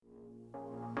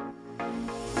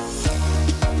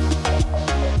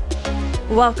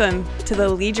Welcome to the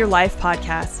Lead Your Life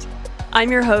podcast.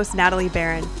 I'm your host, Natalie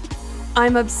Barron.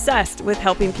 I'm obsessed with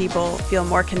helping people feel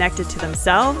more connected to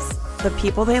themselves, the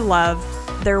people they love,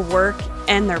 their work,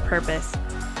 and their purpose.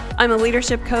 I'm a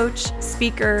leadership coach,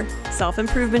 speaker,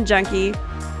 self-improvement junkie,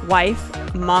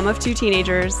 wife, mom of 2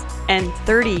 teenagers, and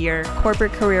 30-year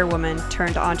corporate career woman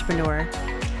turned entrepreneur.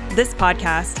 This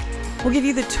podcast will give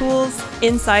you the tools,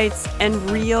 insights, and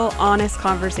real honest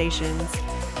conversations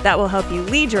that will help you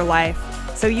lead your life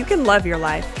so you can love your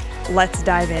life. Let's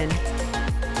dive in.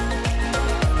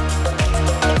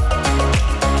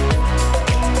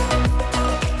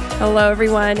 Hello,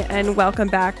 everyone, and welcome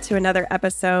back to another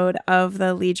episode of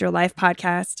the Lead Your Life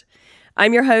podcast.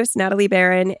 I'm your host, Natalie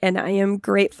Barron, and I am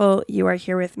grateful you are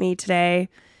here with me today.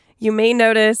 You may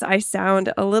notice I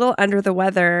sound a little under the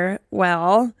weather.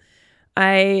 Well,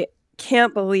 I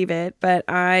can't believe it, but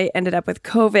I ended up with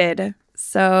COVID.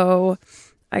 So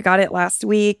I got it last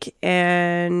week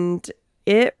and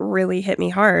it really hit me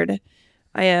hard.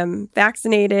 I am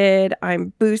vaccinated,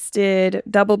 I'm boosted,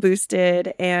 double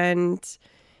boosted, and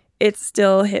it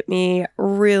still hit me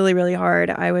really, really hard.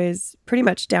 I was pretty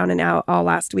much down and out all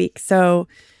last week. So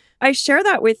I share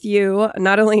that with you,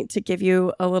 not only to give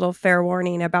you a little fair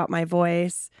warning about my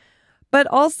voice, but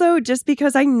also just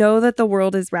because I know that the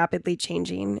world is rapidly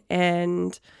changing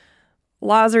and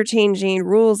laws are changing,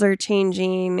 rules are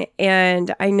changing,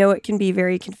 and I know it can be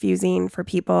very confusing for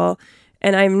people.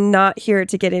 And I'm not here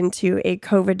to get into a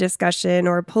COVID discussion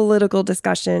or a political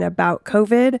discussion about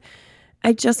COVID.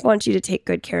 I just want you to take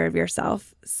good care of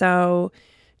yourself. So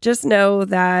just know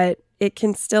that it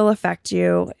can still affect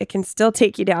you. It can still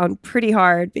take you down pretty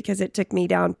hard because it took me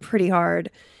down pretty hard.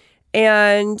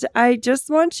 And I just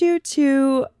want you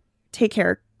to take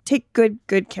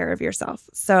good care of yourself.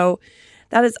 So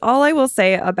that is all I will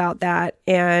say about that,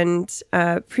 and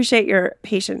appreciate your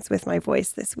patience with my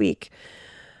voice this week.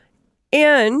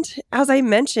 And as I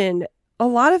mentioned, a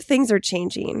lot of things are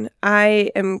changing.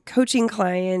 I am coaching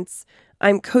clients,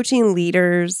 I'm coaching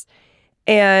leaders,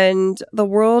 and the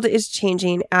world is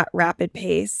changing at rapid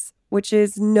pace, which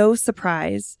is no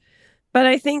surprise. But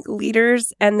I think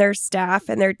leaders and their staff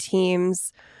and their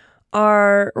teams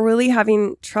are really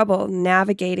having trouble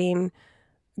navigating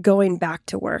going back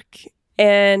to work.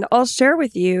 And I'll share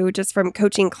with you, just from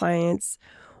coaching clients,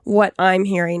 what I'm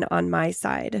hearing on my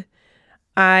side.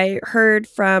 I heard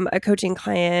from a coaching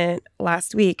client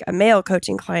last week, a male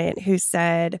coaching client, who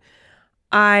said,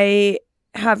 I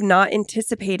have not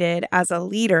anticipated as a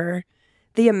leader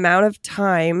the amount of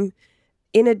time,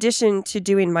 in addition to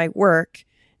doing my work.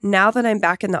 Now that I'm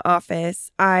back in the office,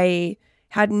 I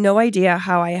had no idea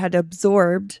how I had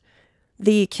absorbed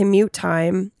the commute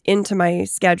time into my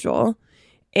schedule.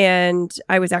 And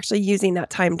I was actually using that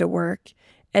time to work.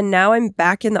 And now I'm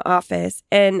back in the office,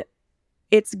 and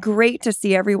it's great to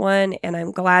see everyone, and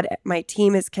I'm glad my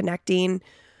team is connecting.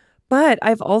 But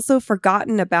I've also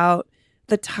forgotten about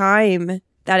the time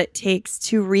that it takes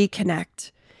to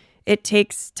reconnect. It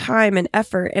takes time and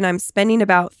effort, and I'm spending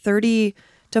about 30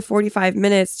 to 45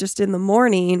 minutes just in the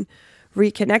morning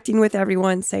reconnecting with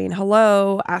everyone, saying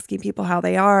hello, asking people how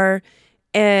they are.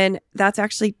 And that's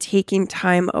actually taking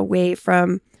time away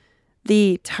from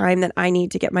the time that I need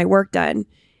to get my work done.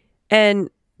 And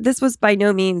this was by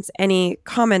no means any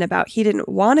comment about he didn't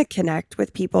want to connect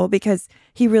with people, because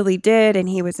he really did, and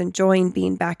he was enjoying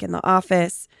being back in the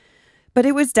office. But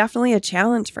it was definitely a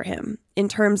challenge for him in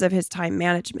terms of his time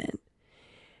management.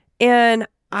 And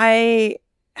I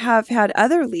have had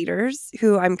other leaders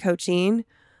who I'm coaching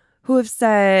who have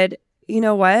said, you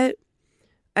know what?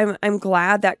 I'm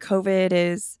glad that COVID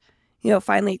is,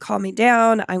 finally calming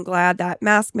down. I'm glad that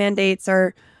mask mandates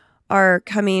are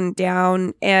coming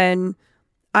down, and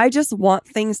I just want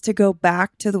things to go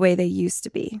back to the way they used to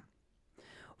be.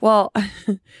 Well,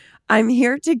 I'm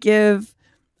here to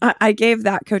I gave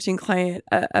that coaching client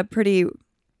a pretty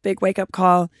big wake-up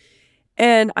call,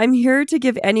 and I'm here to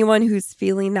give anyone who's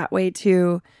feeling that way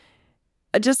too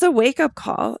just a wake-up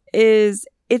call.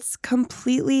 It's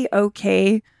completely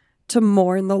okay to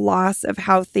mourn the loss of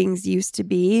how things used to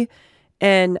be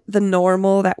and the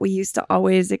normal that we used to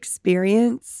always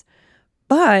experience.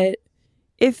 But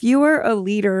if you are a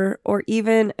leader or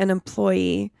even an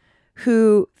employee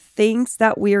who thinks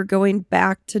that we are going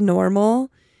back to normal,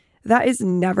 that is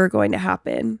never going to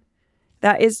happen.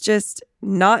 That is just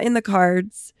not in the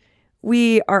cards.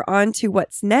 We are on to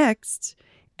what's next,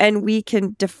 and we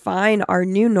can define our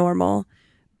new normal,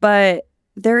 but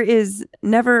there is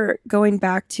never going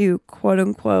back to quote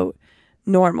unquote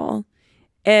normal.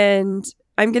 And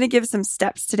I'm going to give some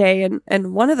steps today.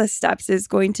 And one of the steps is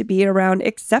going to be around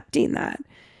accepting that.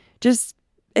 Just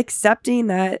accepting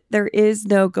that there is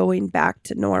no going back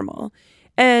to normal.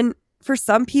 And for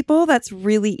some people, that's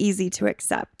really easy to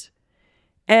accept.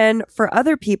 And for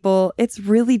other people, it's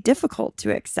really difficult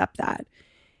to accept that.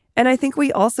 And I think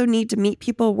we also need to meet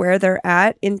people where they're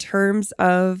at in terms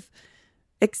of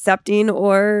accepting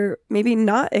or maybe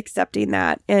not accepting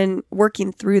that and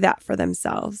working through that for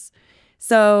themselves.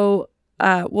 So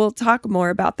we'll talk more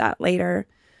about that later.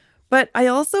 But I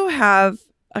also have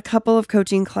a couple of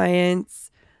coaching clients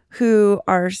who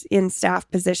are in staff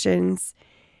positions,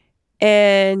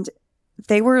 and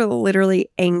they were literally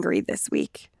angry this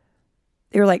week.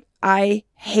 They were like, I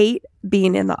hate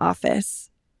being in the office.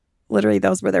 Literally,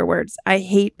 those were their words. I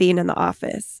hate being in the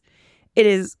office. It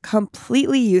is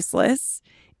completely useless.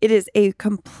 It is a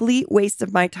complete waste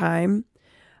of my time.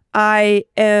 I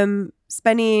am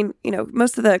spending,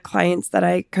 most of the clients that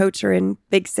I coach are in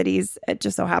big cities. It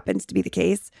just so happens to be the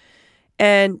case.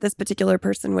 And this particular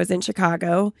person was in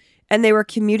Chicago, and they were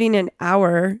commuting an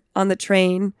hour on the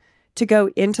train to go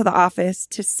into the office,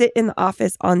 to sit in the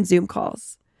office on Zoom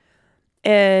calls.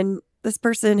 And this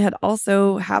person had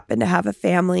also happened to have a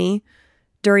family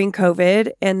during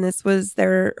COVID, and this was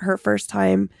her first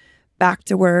time back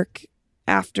to work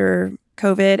after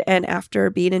COVID and after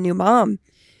being a new mom.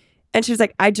 And she was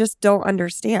like, I just don't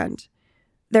understand.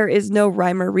 There is no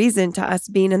rhyme or reason to us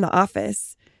being in the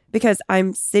office because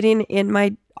I'm sitting in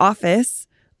my office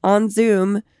on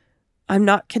Zoom. I'm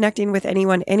not connecting with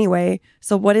anyone anyway.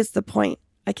 So what is the point?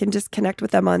 I can just connect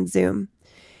with them on Zoom.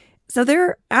 So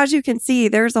there, as you can see,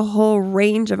 there's a whole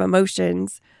range of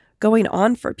emotions going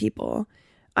on for people.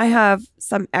 I have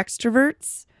some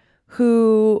extroverts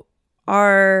who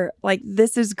are like,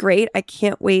 this is great. I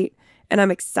can't wait. And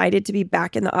I'm excited to be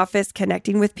back in the office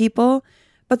connecting with people.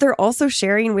 But they're also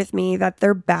sharing with me that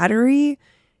their battery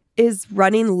is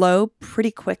running low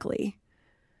pretty quickly.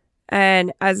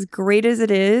 And as great as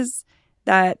it is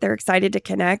that they're excited to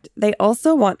connect, they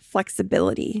also want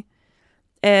flexibility.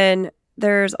 And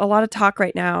there's a lot of talk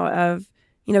right now of,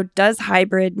 does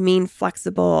hybrid mean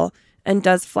flexible? And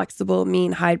does flexible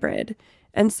mean hybrid?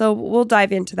 And so we'll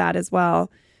dive into that as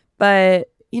well.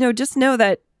 But, just know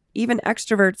that even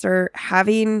extroverts are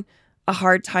having a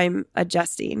hard time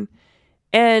adjusting.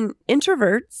 And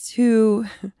introverts who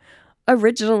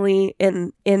originally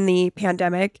in the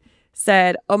pandemic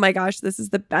said, oh my gosh, this is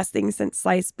the best thing since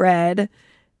sliced bread.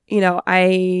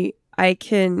 I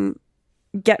can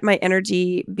get my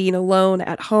energy being alone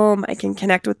at home. I can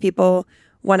connect with people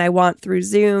when I want through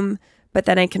Zoom, but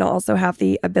then I can also have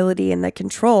the ability and the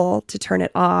control to turn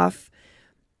it off.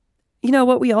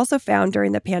 What we also found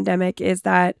during the pandemic is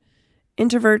that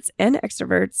introverts and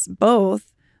extroverts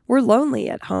both were lonely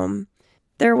at home.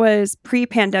 There was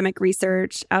pre-pandemic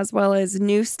research as well as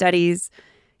new studies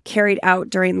carried out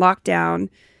during lockdown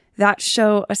that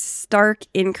show a stark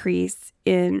increase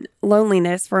in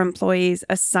loneliness for employees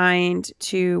assigned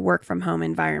to work from home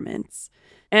environments.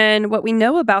 And what we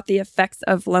know about the effects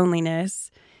of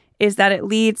loneliness is that it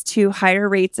leads to higher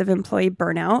rates of employee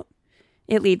burnout.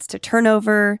 It leads to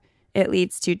turnover. It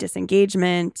leads to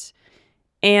disengagement.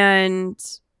 And,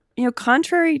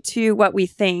 contrary to what we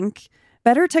think,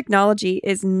 better technology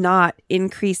is not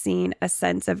increasing a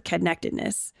sense of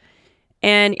connectedness.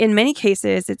 And in many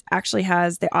cases, it actually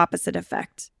has the opposite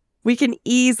effect. We can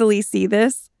easily see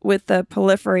this with the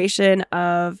proliferation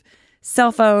of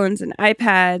cell phones and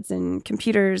iPads and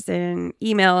computers and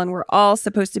email, and we're all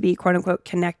supposed to be quote unquote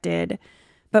connected.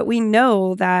 But we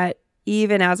know that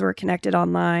even as we're connected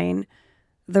online,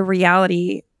 the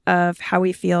reality of how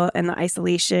we feel and the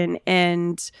isolation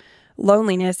and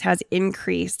loneliness has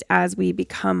increased as we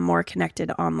become more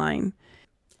connected online.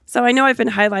 So I know I've been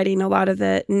highlighting a lot of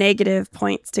the negative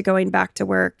points to going back to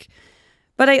work,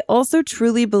 but I also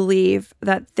truly believe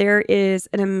that there is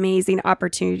an amazing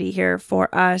opportunity here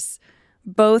for us,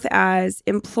 both as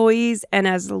employees and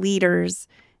as leaders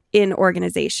in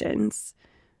organizations.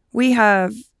 We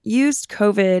have used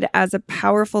COVID as a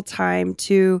powerful time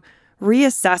to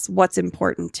reassess what's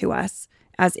important to us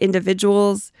as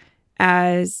individuals,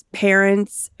 as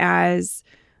parents, as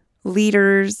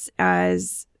leaders,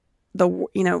 as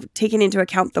taking into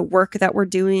account the work that we're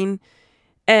doing.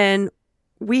 And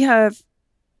we have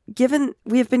been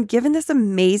given this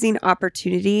amazing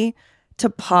opportunity to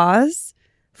pause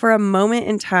for a moment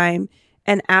in time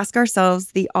and ask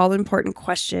ourselves the all-important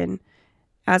question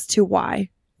as to why.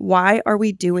 Why are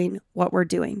we doing what we're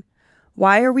doing?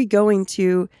 Why are we going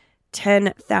to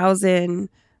 10,000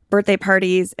 birthday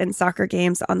parties and soccer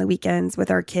games on the weekends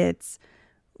with our kids?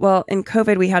 Well, in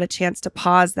COVID, we had a chance to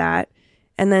pause that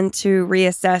and then to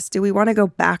reassess, do we want to go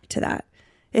back to that?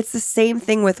 It's the same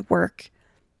thing with work.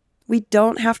 we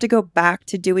don't have to go back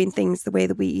to doing things the way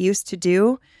that we used to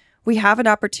do. We have an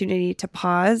opportunity to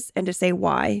pause and to say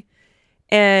why.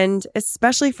 And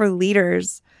especially for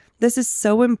leaders, this is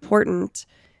so important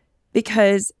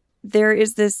because there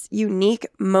is this unique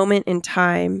moment in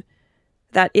time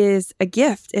that is a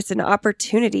gift. It's an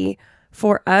opportunity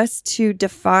for us to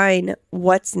define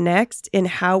what's next and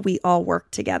how we all work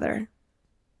together.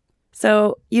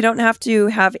 So you don't have to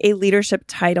have a leadership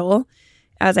title,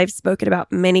 as I've spoken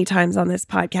about many times on this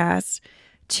podcast,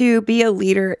 to be a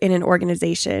leader in an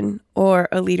organization or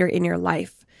a leader in your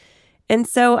life. And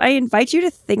so I invite you to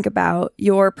think about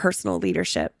your personal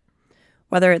leadership,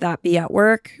 whether that be at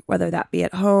work, whether that be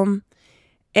at home.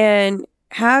 And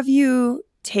have you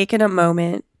taken a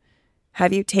moment,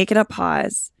 have you taken a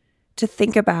pause to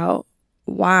think about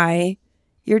why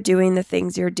you're doing the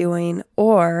things you're doing,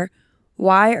 or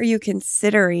why are you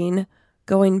considering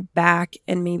going back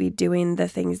and maybe doing the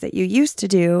things that you used to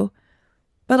do?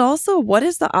 But also, what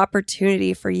is the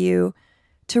opportunity for you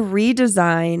to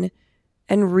redesign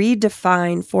and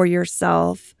redefine for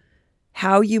yourself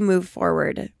how you move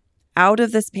forward out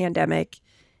of this pandemic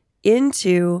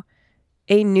into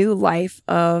a new life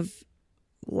of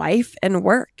life and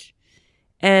work?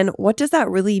 And what does that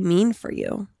really mean for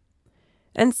you?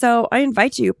 And so I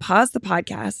invite you, pause the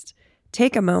podcast,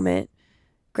 take a moment,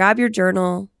 grab your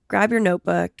journal, grab your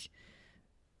notebook,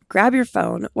 grab your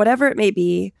phone, whatever it may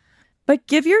be, but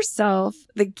give yourself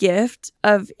the gift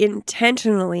of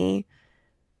intentionally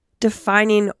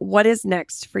defining what is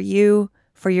next for you,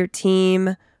 for your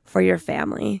team, for your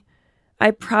family.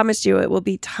 I promise you it will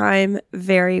be time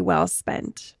very well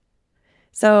spent.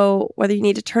 So whether you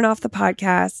need to turn off the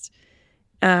podcast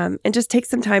and just take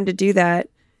some time to do that,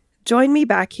 join me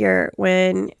back here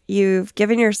when you've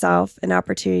given yourself an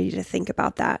opportunity to think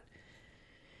about that.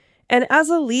 And as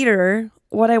a leader,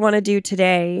 what I want to do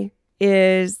today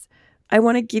is I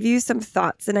want to give you some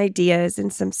thoughts and ideas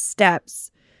and some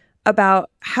steps about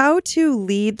how to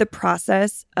lead the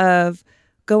process of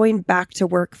going back to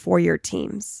work for your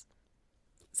teams.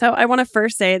 So I want to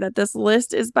first say that this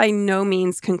list is by no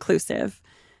means conclusive.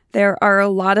 There are a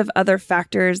lot of other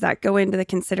factors that go into the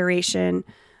consideration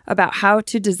about how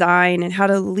to design and how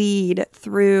to lead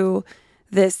through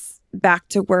this back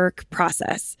to work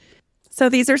process. So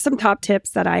these are some top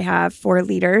tips that I have for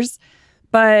leaders.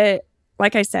 But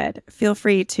like I said, feel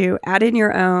free to add in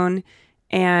your own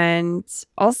and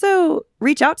also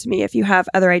reach out to me if you have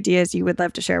other ideas you would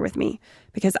love to share with me,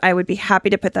 because I would be happy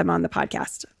to put them on the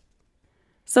podcast.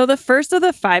 So the first of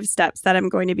the 5 steps that I'm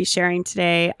going to be sharing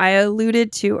today, I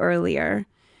alluded to earlier.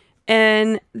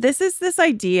 And this is this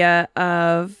idea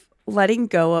of letting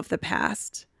go of the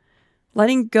past,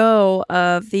 letting go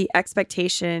of the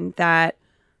expectation that,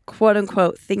 quote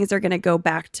unquote, things are going to go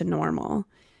back to normal,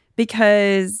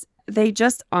 because they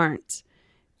just aren't.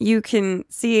 You can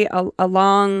see a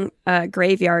long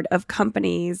graveyard of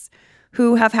companies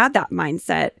who have had that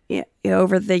mindset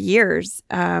over the years,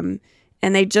 and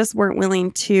they just weren't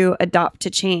willing to adopt to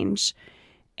change.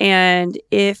 And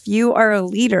if you are a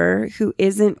leader who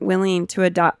isn't willing to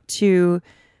adopt to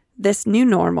this new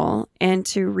normal and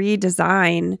to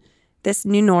redesign this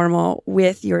new normal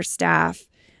with your staff,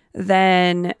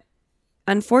 then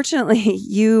unfortunately,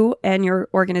 you and your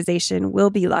organization will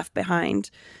be left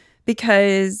behind,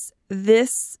 because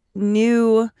this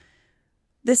new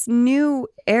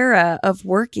era of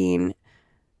working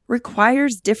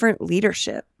requires different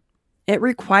leadership. It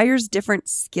requires different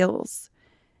skills.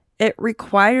 It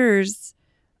requires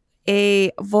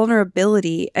a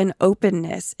vulnerability, an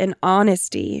openness, an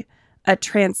honesty, a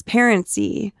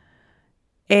transparency,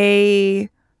 an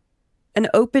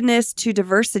openness to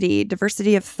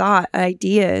diversity of thought,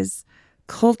 ideas,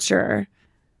 culture,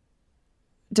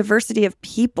 diversity of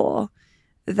people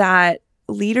that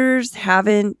leaders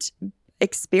haven't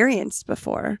experienced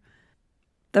before.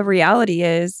 The reality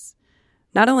is,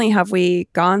 not only have we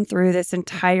gone through this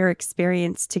entire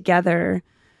experience together,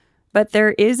 but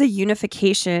there is a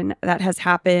unification that has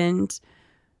happened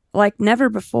like never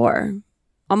before.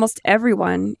 Almost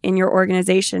everyone in your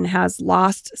organization has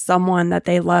lost someone that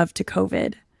they love to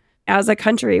COVID. As a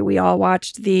country, we all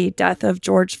watched the death of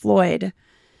George Floyd.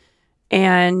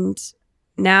 And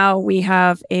now we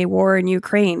have a war in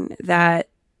Ukraine that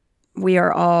we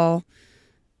are all,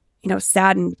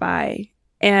 saddened by.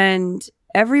 And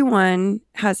everyone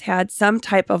has had some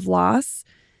type of loss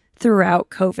throughout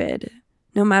COVID,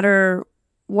 no matter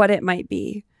what it might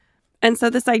be. And so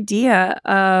this idea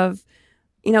of,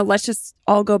 let's just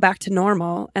all go back to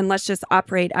normal and let's just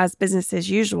operate as business as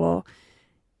usual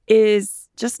is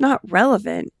just not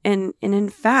relevant. And in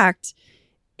fact,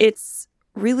 it's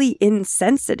really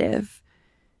insensitive,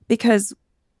 because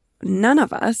none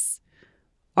of us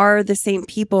are the same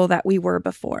people that we were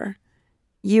before.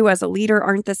 You as a leader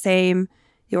aren't the same.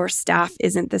 Your staff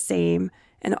isn't the same.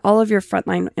 And all of your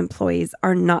frontline employees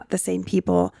are not the same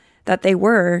people that they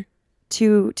were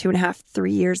 2.5,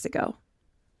 3 years ago.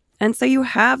 And so you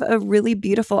have a really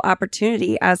beautiful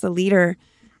opportunity as a leader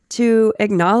to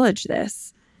acknowledge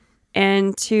this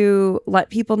and to let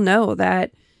people know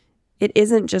that it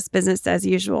isn't just business as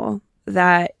usual,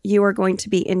 that you are going to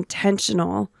be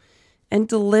intentional and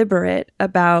deliberate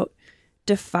about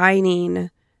defining,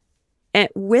 and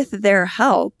with their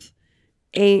help,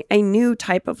 a new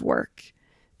type of work.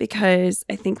 Because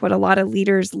I think what a lot of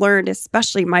leaders learned,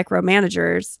 especially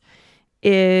micromanagers,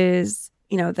 is,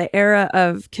 the era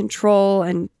of control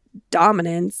and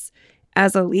dominance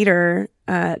as a leader,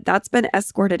 that's been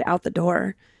escorted out the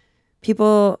door.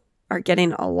 People are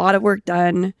getting a lot of work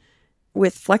done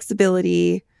with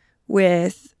flexibility,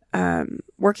 with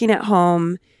working at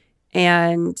home,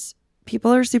 and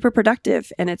people are super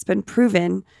productive. And it's been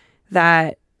proven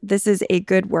that this is a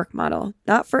good work model,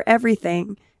 not for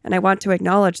everything. And I want to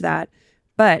acknowledge that,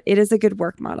 but it is a good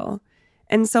work model.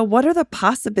 And so what are the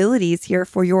possibilities here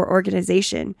for your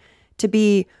organization to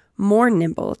be more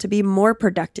nimble, to be more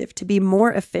productive, to be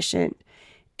more efficient,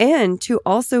 and to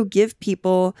also give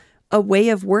people a way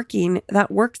of working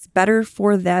that works better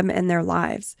for them and their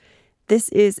lives? This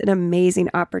is an amazing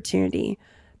opportunity,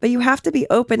 but you have to be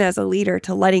open as a leader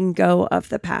to letting go of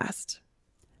the past.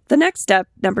 The next step,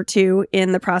 number 2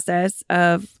 in the process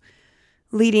of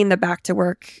leading the back to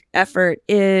work effort,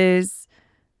 is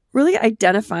really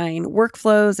identifying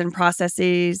workflows and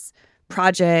processes,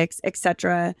 projects,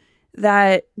 etc.,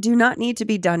 that do not need to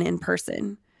be done in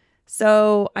person.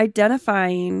 So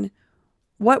identifying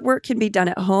what work can be done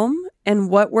at home and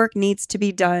what work needs to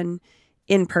be done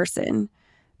in person.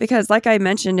 Because like I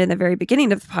mentioned in the very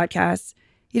beginning of the podcast,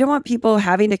 you don't want people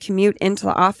having to commute into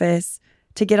the office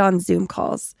to get on Zoom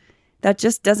calls. That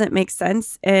just doesn't make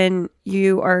sense, and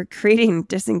you are creating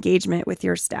disengagement with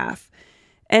your staff.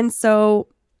 And so,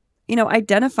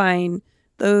 identifying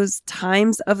those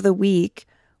times of the week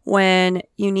when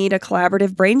you need a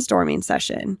collaborative brainstorming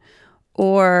session,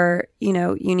 or,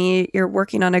 you're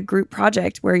working on a group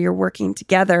project where you're working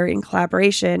together in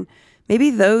collaboration.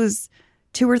 Maybe those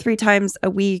 2 or 3 times a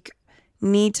week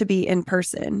need to be in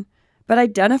person, but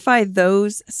identify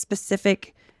those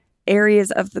specific areas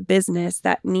of the business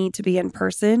that need to be in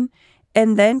person,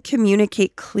 and then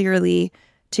communicate clearly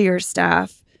to your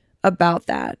staff about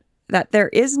that there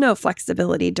is no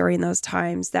flexibility during those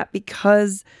times, that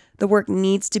because the work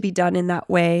needs to be done in that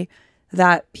way,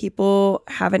 that people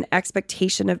have an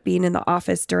expectation of being in the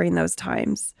office during those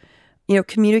times.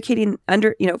 Communicating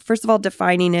first of all,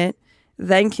 defining it,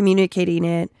 then communicating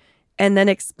it, and then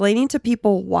explaining to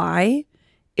people why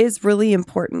is really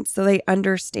important so they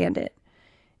understand it.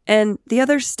 And the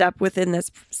other step within this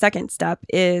second step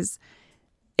is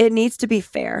it needs to be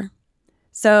fair.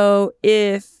 So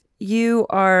if you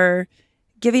are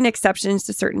giving exceptions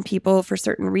to certain people for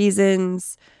certain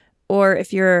reasons, or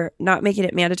if you're not making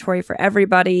it mandatory for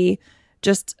everybody,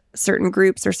 just certain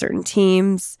groups or certain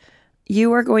teams,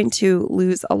 you are going to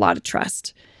lose a lot of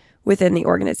trust within the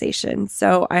organization.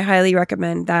 So I highly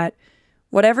recommend that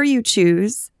whatever you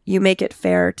choose, you make it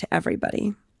fair to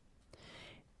everybody.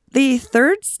 The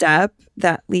third step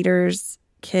that leaders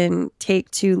can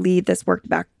take to lead this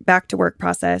back to work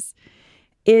process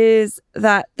is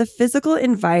that the physical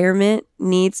environment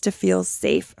needs to feel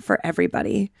safe for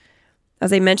everybody.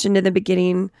 As I mentioned in the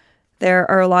beginning, there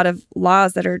are a lot of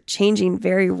laws that are changing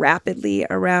very rapidly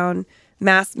around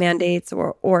mask mandates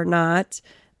or not.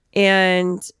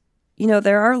 And,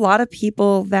 there are a lot of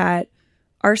people that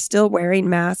are still wearing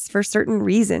masks for certain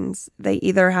reasons. They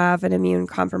either have an immune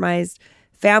compromised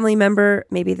family member,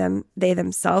 maybe they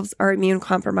themselves are immune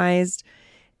compromised,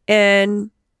 and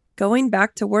going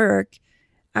back to work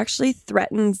actually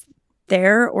threatens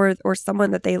their or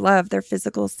someone that they love, their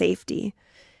physical safety.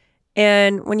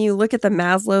 And when you look at the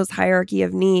Maslow's hierarchy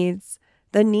of needs,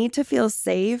 the need to feel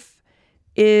safe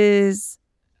is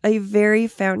a very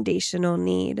foundational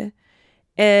need.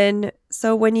 And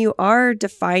so when you are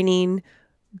defining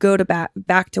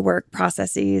back to work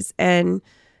processes and,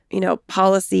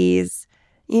 policies,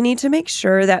 you need to make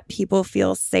sure that people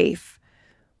feel safe,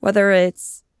 whether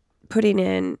it's putting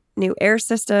in new air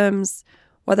systems,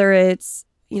 whether it's,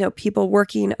 people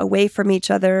working away from each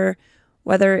other,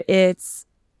 whether it's,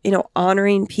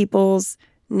 honoring people's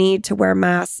need to wear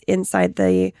masks inside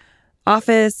the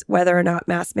office, whether or not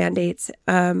mask mandates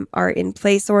are in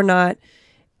place or not.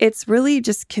 It's really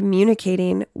just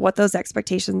communicating what those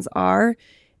expectations are,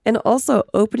 and also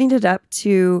opening it up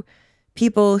to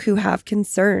people who have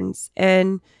concerns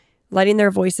and letting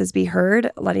their voices be heard,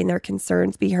 letting their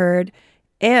concerns be heard,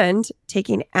 and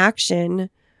taking action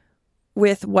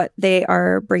with what they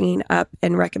are bringing up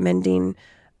and recommending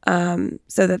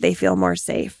so that they feel more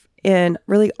safe, and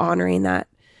really honoring that.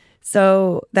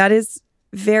 So that is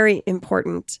very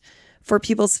important for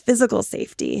people's physical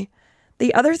safety.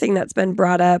 The other thing that's been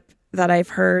brought up that I've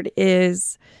heard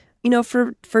is,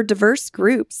 for diverse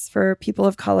groups, for people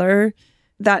of color,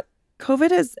 that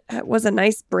COVID was a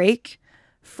nice break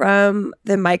from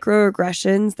the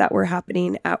microaggressions that were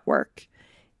happening at work.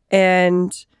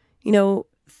 And,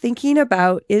 thinking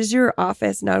about, is your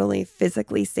office not only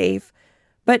physically safe,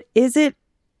 but is it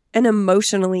an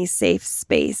emotionally safe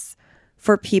space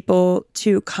for people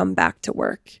to come back to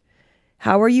work?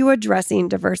 How are you addressing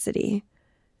diversity?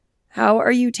 How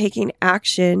are you taking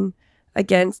action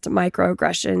against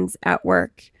microaggressions at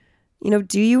work?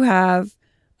 Do you have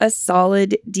a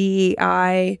solid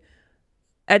DEI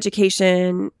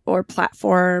education or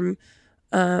platform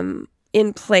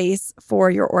in place for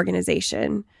your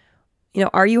organization?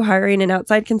 Are you hiring an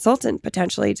outside consultant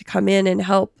potentially to come in and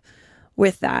help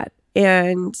with that?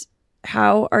 And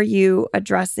how are you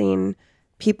addressing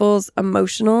people's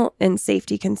emotional and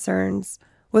safety concerns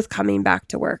with coming back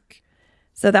to work?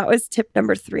 So that was tip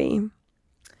number 3.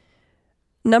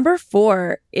 Number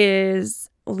 4 is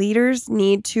leaders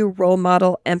need to role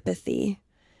model empathy.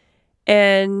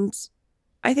 And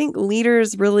I think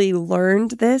leaders really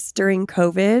learned this during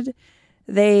COVID.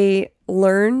 They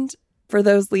learned, for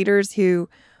those leaders who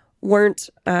weren't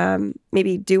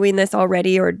maybe doing this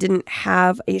already or didn't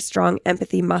have a strong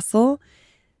empathy muscle,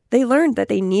 they learned that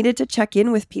they needed to check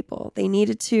in with people. They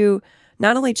needed to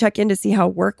not only check in to see how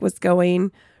work was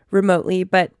going remotely,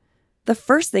 but the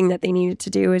first thing that they needed to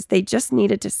do is they just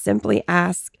needed to simply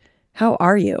ask, how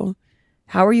are you?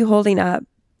 How are you holding up?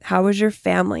 How is your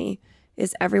family?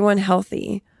 Is everyone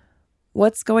healthy?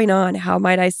 What's going on? How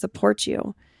might I support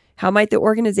you? How might the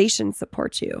organization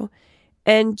support you?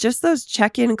 And just those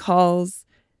check-in calls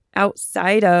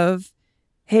outside of,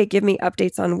 hey, give me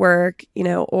updates on work,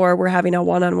 or we're having a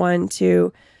one-on-one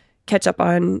to catch up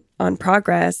on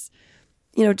progress.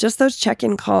 Just those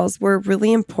check-in calls were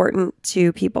really important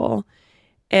to people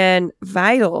and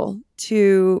vital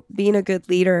to being a good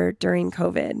leader during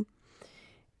COVID.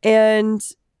 And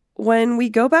when we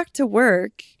go back to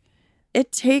work,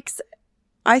 it takes,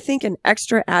 I think, an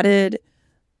extra added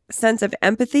sense of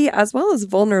empathy as well as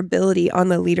vulnerability on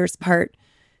the leader's part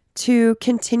to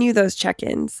continue those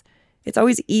check-ins. It's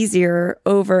always easier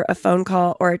over a phone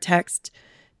call or a text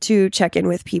to check in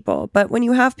with people. But when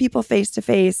you have people face to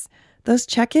face, those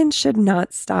check-ins should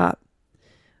not stop.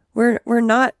 We're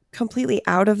not completely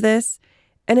out of this,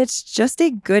 and it's just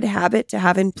a good habit to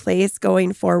have in place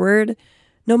going forward,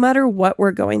 no matter what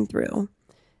we're going through.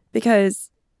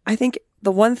 Because I think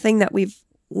the one thing that we've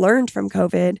learned from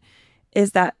COVID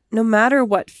is that no matter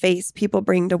what face people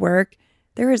bring to work,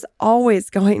 there is always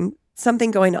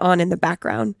something going on in the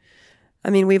background. I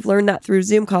mean, we've learned that through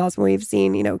Zoom calls when we've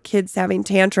seen, kids having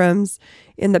tantrums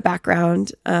in the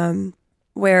background,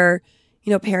 where,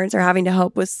 parents are having to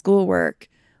help with schoolwork,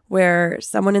 where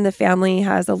someone in the family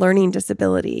has a learning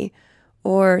disability,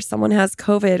 or someone has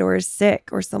COVID or is sick,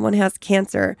 or someone has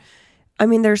cancer. I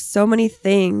mean, there's so many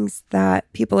things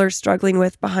that people are struggling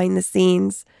with behind the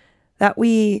scenes that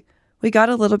we got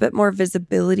a little bit more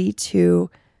visibility to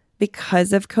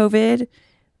because of COVID,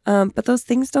 but those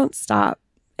things don't stop.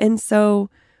 And so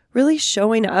really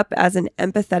showing up as an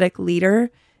empathetic leader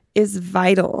is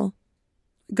vital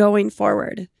going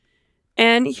forward.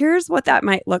 And here's what that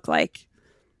might look like,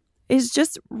 is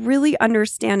just really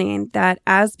understanding that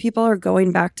as people are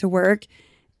going back to work,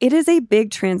 it is a big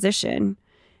transition.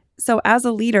 So as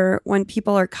a leader, when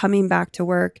people are coming back to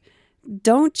work,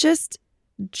 don't just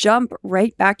jump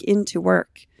right back into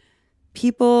work.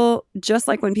 People, just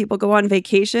like when people go on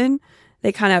vacation,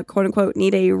 they kind of quote unquote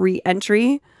need a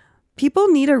re-entry. People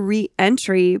need a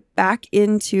re-entry back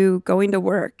into going to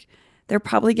work. They're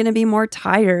probably going to be more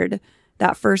tired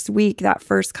that first week, that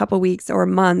first couple weeks or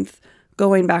month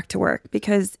going back to work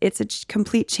because it's a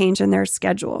complete change in their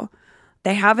schedule.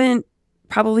 They haven't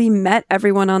probably met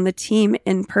everyone on the team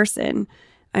in person.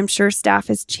 I'm sure staff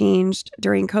has changed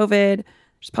during COVID.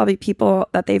 There's probably people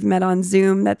that they've met on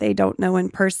Zoom that they don't know in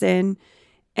person.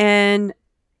 And,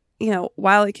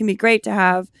 while it can be great to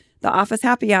have the office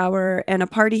happy hour and a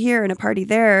party here and a party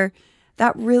there,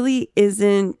 that really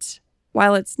isn't,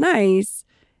 while it's nice,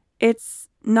 it's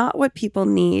not what people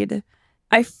need.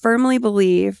 I firmly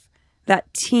believe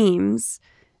that teams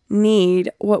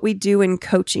need what we do in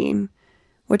coaching,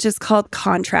 which is called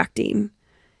contracting.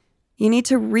 You need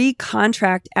to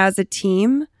recontract as a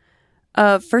team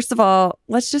First of all,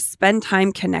 let's just spend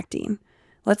time connecting.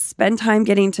 Let's spend time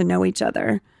getting to know each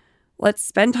other. Let's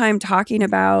spend time talking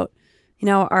about,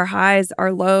 our highs,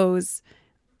 our lows,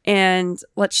 and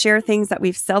let's share things that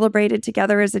we've celebrated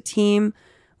together as a team.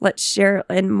 Let's share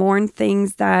and mourn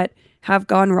things that have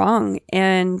gone wrong.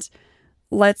 And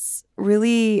let's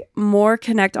really more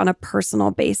connect on a personal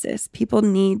basis. People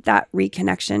need that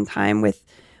reconnection time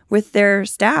with their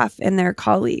staff and their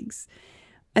colleagues.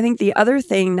 I think the other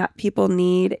thing that people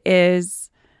need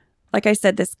is, like I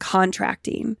said, this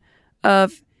contracting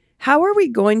of how are we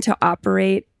going to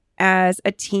operate as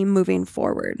a team moving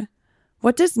forward?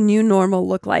 What does new normal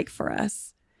look like for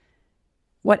us?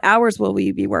 What hours will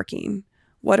we be working?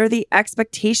 What are the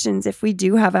expectations if we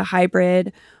do have a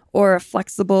hybrid or a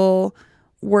flexible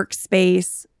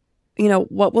workspace?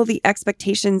 What will the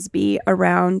expectations be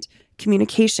around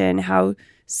communication? How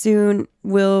soon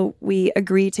will we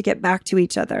agree to get back to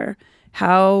each other?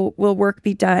 How will work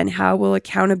be done? How will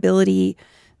accountability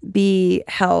be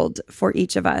held for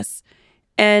each of us?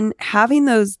 And having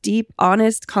those deep,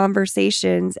 honest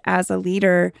conversations as a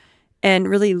leader and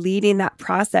really leading that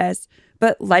process,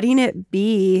 but letting it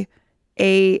be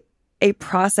a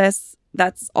process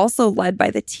that's also led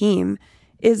by the team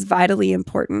is vitally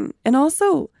important. And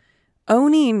also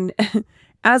owning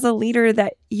as a leader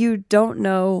that you don't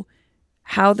know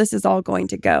how this is all going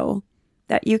to go,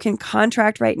 that you can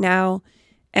contract right now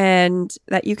and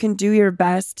that you can do your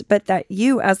best, but that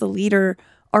you as a leader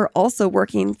are also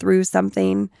working through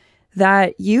something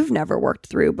that you've never worked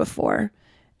through before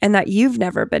and that you've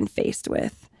never been faced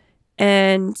with.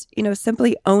 And,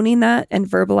 simply owning that and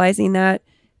verbalizing that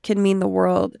can mean the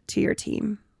world to your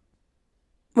team.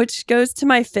 Which goes to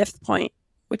my fifth point,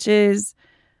 which is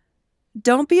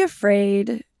don't be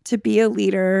afraid to be a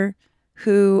leader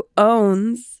who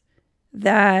owns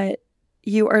that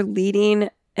you are leading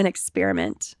an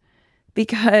experiment,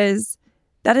 because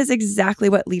that is exactly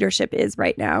what leadership is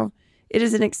right now. It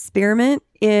is an experiment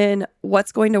in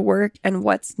what's going to work and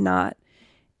what's not.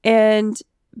 And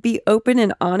be open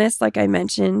and honest, like I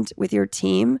mentioned, with your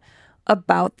team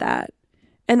about that.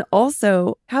 And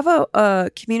also have a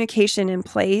communication in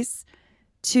place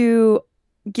to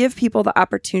give people the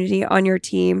opportunity on your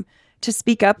team to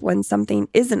speak up when something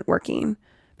isn't working,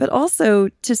 but also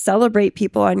to celebrate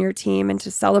people on your team and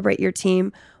to celebrate your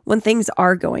team when things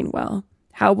are going well.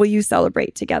 How will you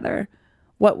celebrate together?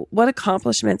 What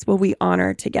accomplishments will we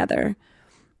honor together?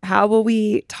 How will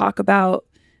we talk about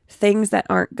things that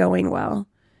aren't going well?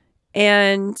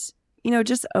 And,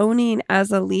 just owning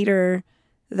as a leader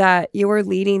that you are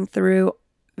leading through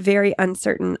very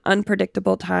uncertain,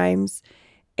 unpredictable times.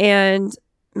 And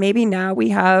maybe now we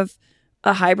have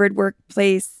a hybrid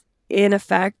workplace in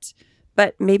effect,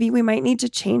 but maybe we might need to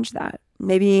change that.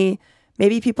 Maybe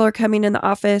people are coming in the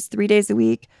office 3 days a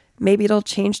week. Maybe it'll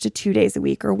change to 2 days a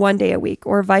week or 1 day a week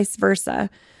or vice versa.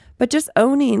 But just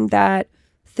owning that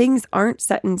things aren't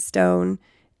set in stone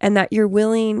and that you're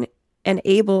willing and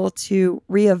able to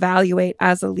reevaluate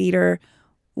as a leader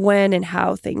when and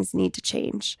how things need to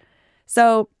change.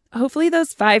 So hopefully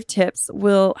those 5 tips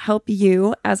will help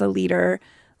you as a leader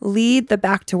lead the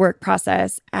back to work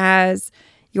process as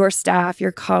your staff,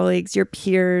 your colleagues, your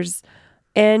peers,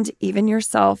 and even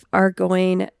yourself are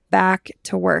going back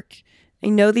to work. I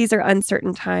know these are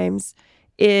uncertain times.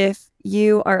 If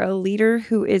you are a leader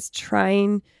who is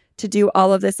trying to do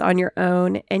all of this on your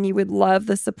own and you would love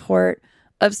the support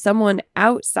of someone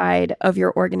outside of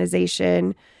your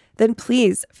organization, then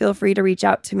please feel free to reach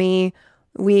out to me.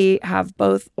 We have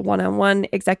both one-on-one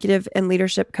executive and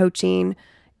leadership coaching,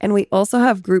 and we also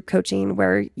have group coaching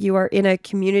where you are in a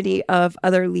community of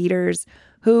other leaders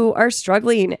who are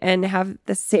struggling and have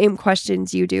the same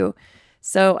questions you do.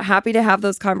 So happy to have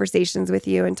those conversations with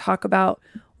you and talk about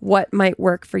what might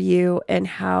work for you and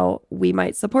how we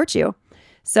might support you.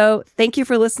 So thank you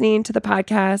for listening to the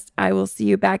podcast. I will see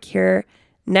you back here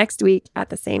next week at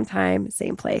the same time,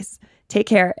 same place. Take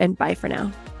care and bye for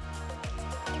now.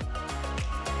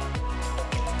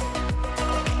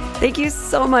 Thank you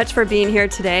so much for being here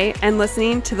today and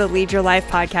listening to the Lead Your Life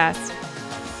podcast.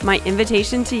 My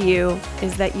invitation to you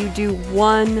is that you do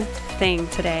one thing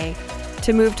today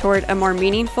to move toward a more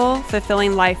meaningful,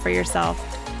 fulfilling life for yourself.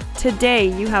 Today,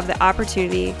 you have the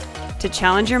opportunity to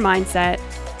challenge your mindset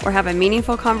or have a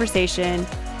meaningful conversation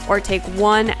or take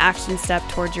one action step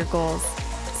towards your goals.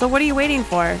 So what are you waiting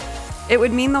for? It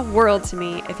would mean the world to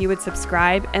me if you would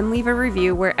subscribe and leave a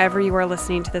review wherever you are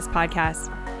listening to this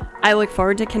podcast. I look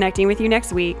forward to connecting with you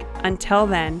next week. Until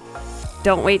then,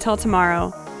 don't wait till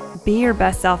tomorrow. Be your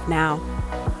best self now.